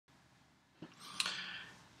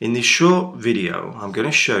In this short video, I'm going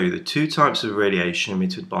to show you the two types of radiation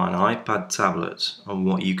emitted by an iPad tablet and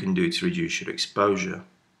what you can do to reduce your exposure.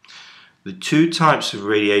 The two types of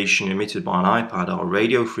radiation emitted by an iPad are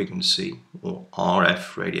radio frequency, or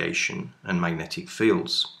RF radiation, and magnetic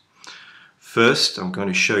fields. First, I'm going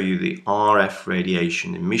to show you the RF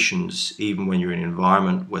radiation emissions even when you're in an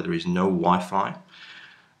environment where there is no Wi-Fi.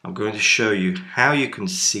 I'm going to show you how you can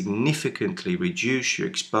significantly reduce your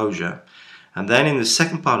exposure, and then in the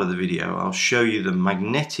second part of the video I'll show you the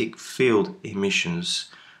magnetic field emissions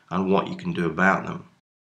and what you can do about them.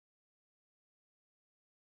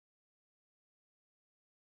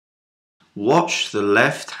 Watch the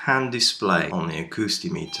left-hand display on the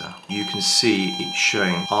Acoustic Meter. You can see it's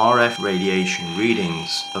showing RF radiation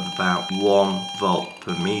readings of about 1 volt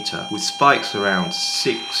per meter, with spikes around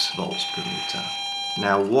 6 volts per meter.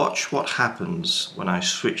 Now watch what happens when I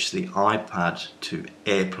switch the iPad to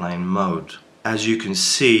airplane mode. As you can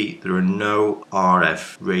see, there are no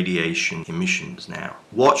RF radiation emissions now.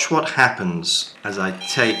 Watch what happens as I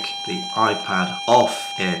take the iPad off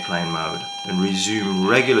airplane mode and resume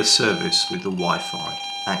regular service with the Wi-Fi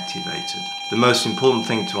activated. The most important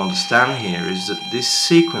thing to understand here is that this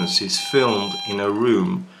sequence is filmed in a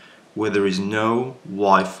room where there is no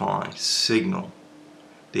Wi-Fi signal.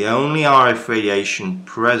 The only RF radiation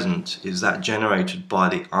present is that generated by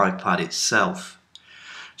the iPad itself.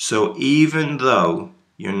 So even though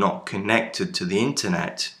you're not connected to the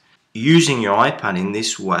internet, using your iPad in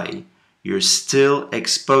this way, you're still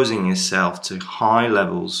exposing yourself to high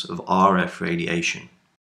levels of RF radiation.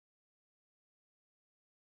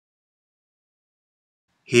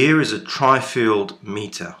 Here is a Trifield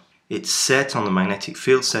Meter. It's set on the magnetic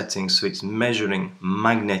field settings, so it's measuring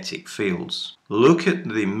magnetic fields. Look at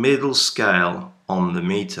the middle scale on the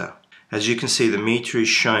meter. As you can see, the meter is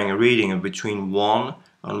showing a reading of between 1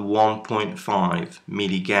 and 1.5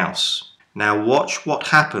 milligauss. Now watch what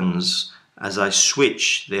happens as I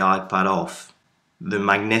switch the iPad off. The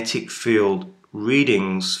magnetic field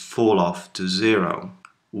readings fall off to 0.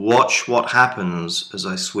 Watch what happens as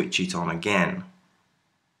I switch it on again.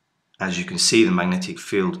 As you can see, the magnetic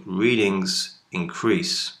field readings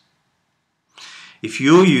increase. If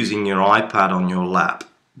you're using your iPad on your lap,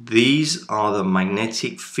 these are the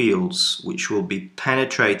magnetic fields which will be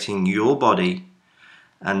penetrating your body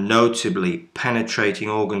and notably penetrating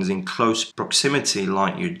organs in close proximity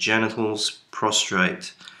like your genitals,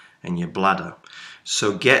 prostate and your bladder.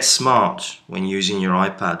 So get smart when using your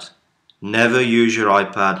iPad. Never use your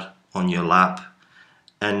iPad on your lap,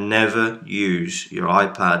 and never use your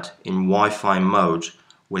iPad in Wi-Fi mode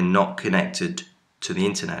when not connected to the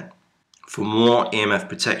internet. For more EMF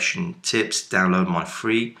protection tips, download my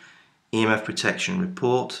free EMF protection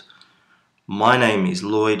report. My name is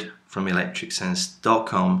Lloyd from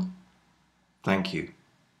electricsense.com. Thank you.